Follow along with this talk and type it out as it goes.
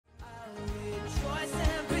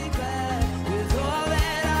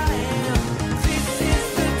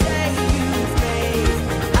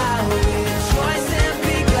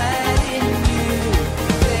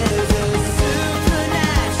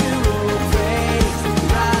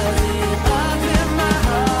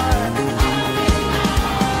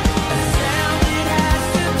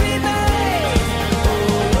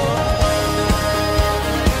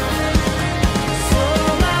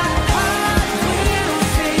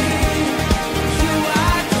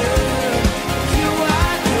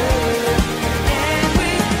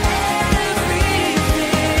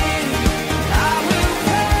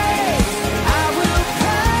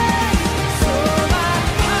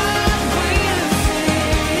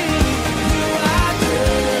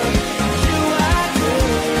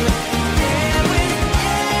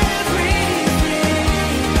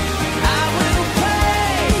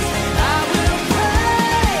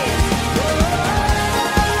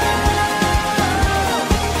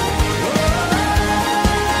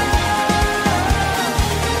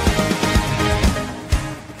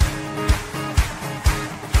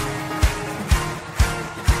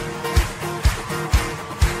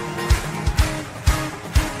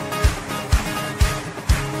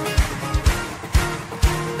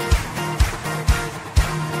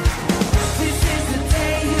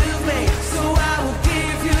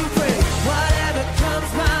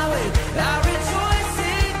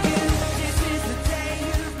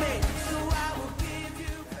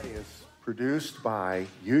produced by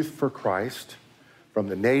Youth for Christ from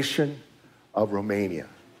the nation of Romania.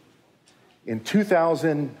 In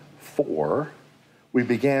 2004, we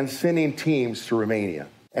began sending teams to Romania.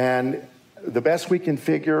 And the best we can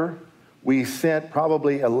figure, we sent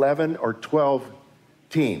probably 11 or 12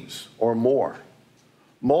 teams or more.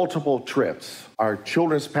 Multiple trips. Our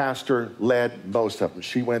children's pastor led most of them.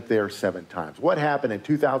 She went there 7 times. What happened in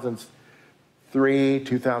 2003,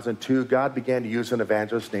 2002, God began to use an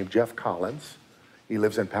evangelist named Jeff Collins. He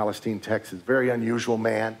lives in Palestine, Texas. Very unusual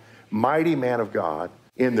man, mighty man of God,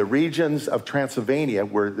 in the regions of Transylvania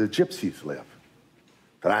where the Gypsies live.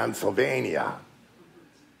 Transylvania.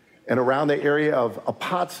 And around the area of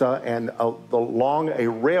Apatsa and along a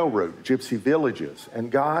railroad, Gypsy Villages.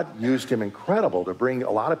 And God used him incredible to bring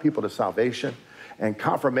a lot of people to salvation. And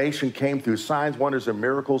confirmation came through signs, wonders, and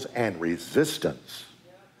miracles, and resistance.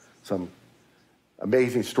 Some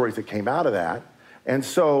amazing stories that came out of that. And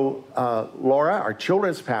so Laura, our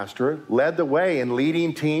children's pastor, led the way in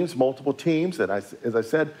leading teams, multiple teams, that as I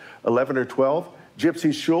said, 11 or 12.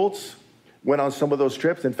 Gypsy Schultz went on some of those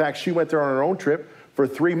trips. In fact, she went there on her own trip for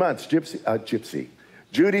 3 months.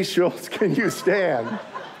 Judy Schultz, can you stand?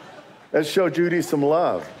 Let's show Judy some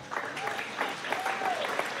love.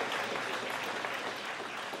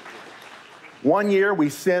 One year, we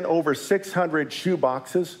sent over 600 shoe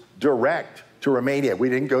boxes direct to Romania. We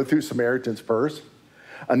didn't go through Samaritans first.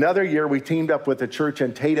 Another year, we teamed up with a church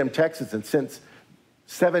in Tatum, Texas, and sent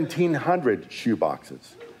 1,700 shoe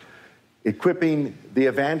boxes, equipping the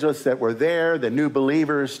evangelists that were there, the new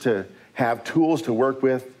believers, to have tools to work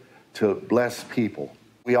with to bless people.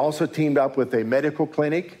 We also teamed up with a medical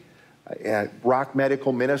clinic at Rock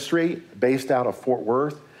Medical Ministry based out of Fort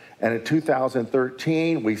Worth. And in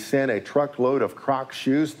 2013, we sent a truckload of Crocs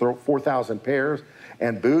shoes, 4,000 pairs,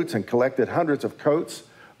 and boots, and collected hundreds of coats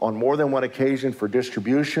on more than one occasion for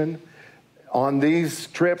distribution. On these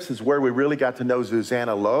trips is where we really got to know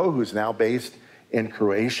Zuzana Lowe, who's now based in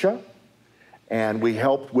Croatia. And we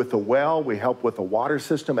helped with the well, we helped with the water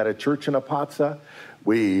system at a church in Apatsa.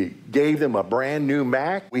 We gave them a brand new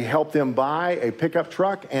Mac. We helped them buy a pickup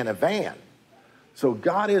truck and a van. So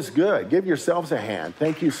God is good. Give yourselves a hand.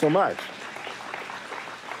 Thank you so much.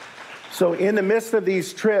 So in the midst of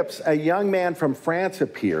these trips, a young man from France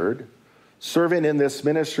appeared, serving in this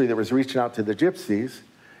ministry that was reaching out to the Gypsies,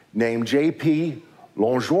 named J.P.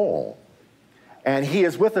 Longerin. And he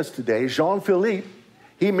is with us today, Jean-Philipe.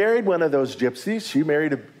 He married one of those gypsies. She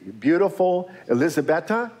married a beautiful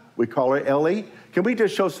Elizabeta. We call her Ellie. Can we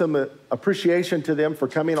just show some appreciation to them for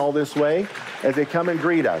coming all this way as they come and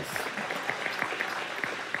greet us?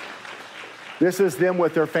 This is them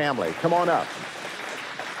with their family. Come on up.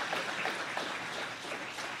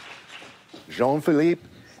 Jean-Philipe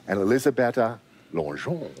and Elizabeta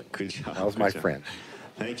Longerin. Good job. That was my friend.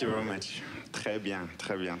 Thank you very much. Très bien,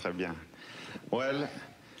 très bien, très bien. Well,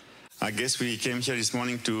 I guess we came here this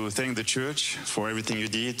morning to thank the church for everything you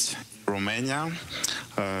did in Romania.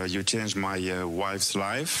 You changed my wife's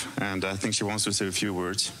life, and I think she wants to say a few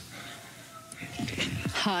words.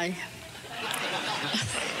 Hi.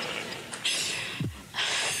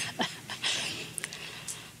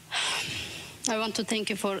 I want to thank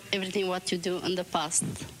you for everything what you do in the past.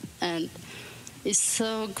 And it's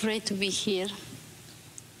so great to be here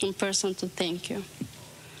in person to thank you.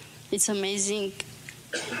 It's amazing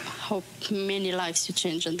how many lives you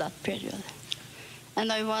changed in that period.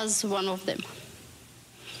 And I was one of them.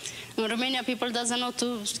 In Romania, people doesn't know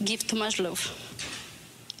to give too much love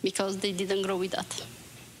because they didn't grow with that.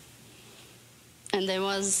 And I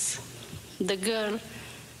was the girl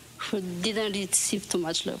who didn't receive too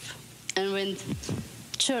much love. And when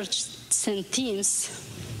church sent teams,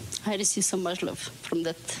 I received so much love from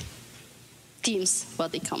that teams,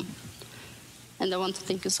 what they come. And I want to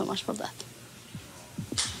thank you so much for that.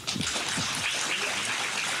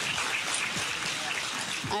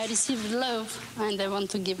 I received love, and I want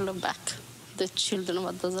to give love back. The children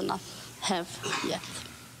what does not have yet.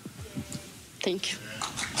 Thank you.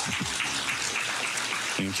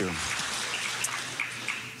 Thank you.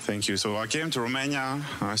 Thank you. So I came to Romania,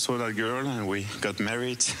 I saw that girl, and we got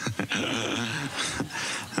married.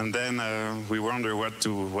 And then we wondered what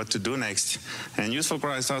to do next. And Youth for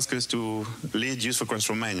Christ asked us to lead Youth for Christ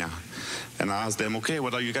Romania. And I asked them, okay,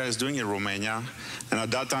 what are you guys doing in Romania? And at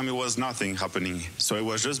that time, it was nothing happening. So it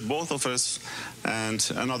was just both of us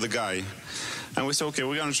and another guy. And we said, okay,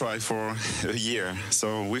 we're going to try for a year.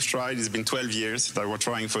 So we've tried. It's been 12 years that we're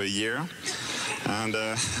trying for a year. And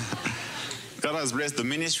God has blessed the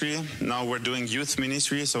ministry. Now we're doing youth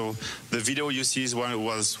ministry. So the video you see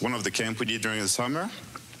was one of the camp we did during the summer.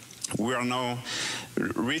 We are now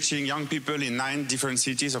reaching young people in 9 different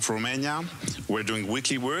cities of Romania. We're doing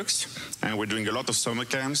weekly works, and we're doing a lot of summer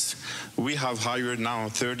camps. We have hired now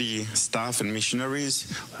 30 staff and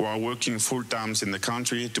missionaries who are working full time in the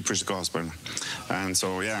country to preach the gospel. And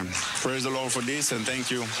so, yeah, praise the Lord for this, and thank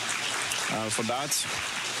you for that.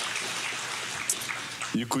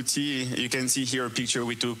 You can see here a picture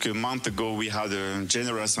we took a month ago. We had a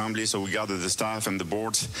general assembly, so we gathered the staff and the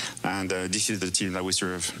board, and this is the team that we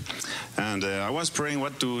serve. And I was praying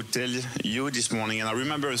what to tell you this morning, and I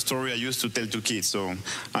remember a story I used to tell to kids. So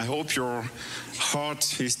I hope your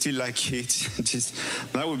heart is still like kids.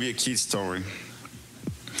 That would be a kid's story.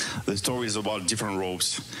 The story is about different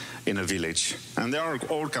ropes in a village. And there are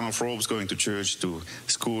all kinds of ropes going to church, to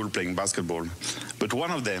school, playing basketball. But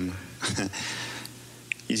one of them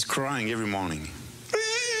is crying every morning.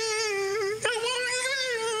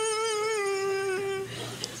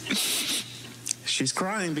 She's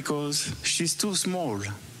crying because she's too small.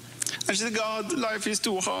 And she said, God, life is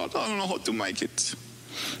too hard. I don't know how to make it.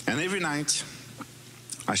 And every night,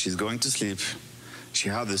 as she's going to sleep, she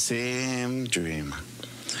had the same dream.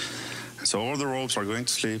 So all the ropes are going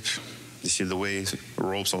to sleep. This is the way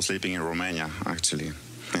ropes are sleeping in Romania, actually.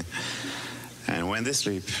 And when they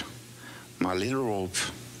sleep, my little rope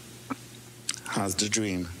has the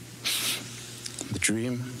dream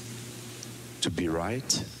to be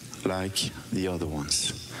right like the other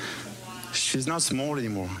ones. She's not small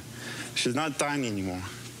anymore. She's not tiny anymore.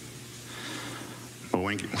 But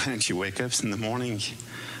when she wakes up in the morning,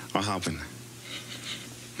 what happened?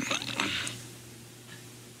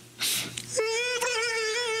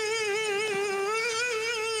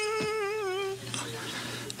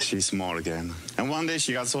 She's small again. And one day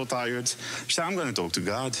she got so tired, she said, I'm going to talk to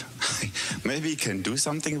God. Maybe he can do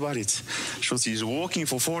something about it. So she's walking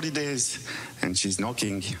for 40 days, and she's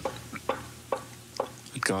knocking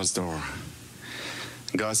at God's door.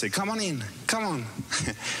 God said, come on in, come on.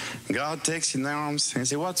 God takes in their arms and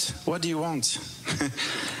says, what do you want?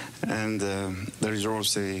 And the resolve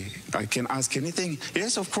say, I can ask anything.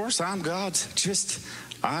 Yes, of course, I'm God. Just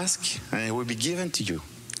ask, and it will be given to you.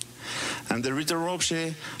 And the little rope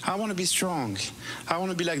say, I want to be strong. I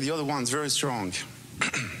want to be like the other ones, very strong.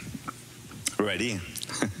 Ready?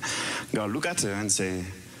 God look at her and say,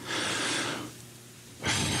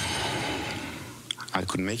 I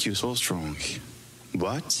could make you so strong,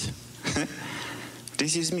 but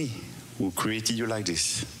this is me who created you like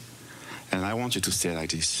this. And I want you to stay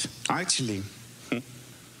like this. Actually,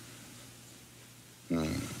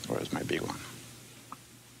 where's my big one?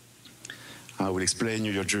 I will explain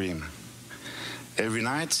you your dream. Every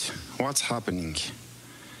night, what's happening?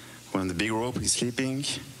 When the big rope is sleeping,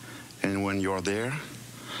 and when you're there,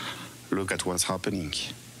 look at what's happening.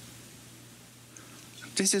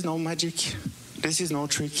 This is no magic. This is no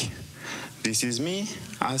trick. This is me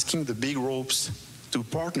asking the big ropes to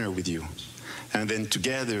partner with you. And then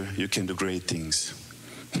together, you can do great things.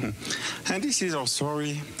 And this is our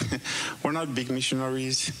story. We're not big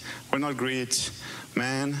missionaries. We're not great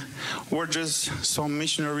men. We're just some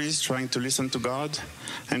missionaries trying to listen to God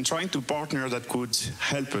and trying to partner that could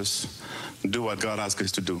help us do what God asked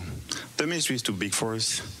us to do. The ministry is too big for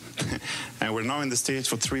us. And we're now in the States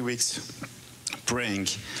for 3 weeks praying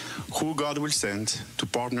who God will send to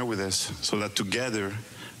partner with us so that together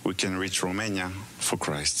we can reach Romania for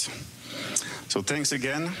Christ. So thanks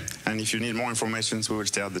again, and if you need more information, we will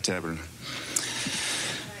stay at the table.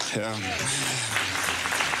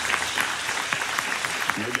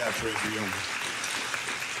 Maybe I pray for you.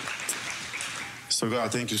 So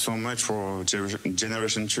God, thank you so much for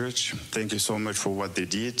Generation Church. Thank you so much for what they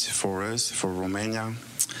did for us, for Romania.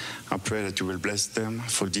 I pray that you will bless them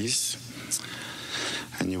for this,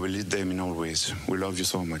 and you will lead them in all ways. We love you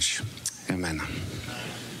so much. Amen.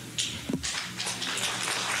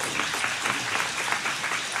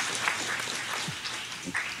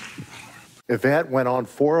 Yvette went on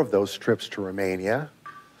 4 of those trips to Romania.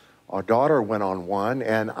 Our daughter went on 1,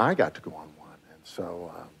 and I got to go on 1. And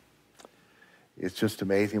so it's just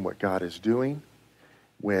amazing what God is doing.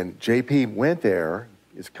 When JP went there,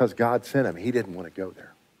 it's because God sent him. He didn't want to go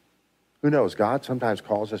there. Who knows? God sometimes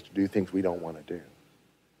calls us to do things we don't want to do.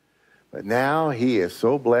 But now he is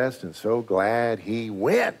so blessed and so glad he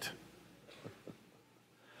went.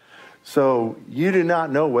 So you do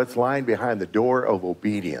not know what's lying behind the door of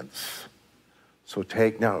obedience. So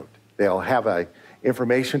take note. They'll have an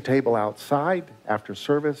information table outside after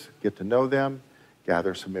service. Get to know them,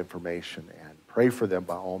 gather some information, and pray for them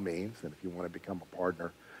by all means. And if you want to become a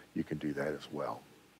partner, you can do that as well.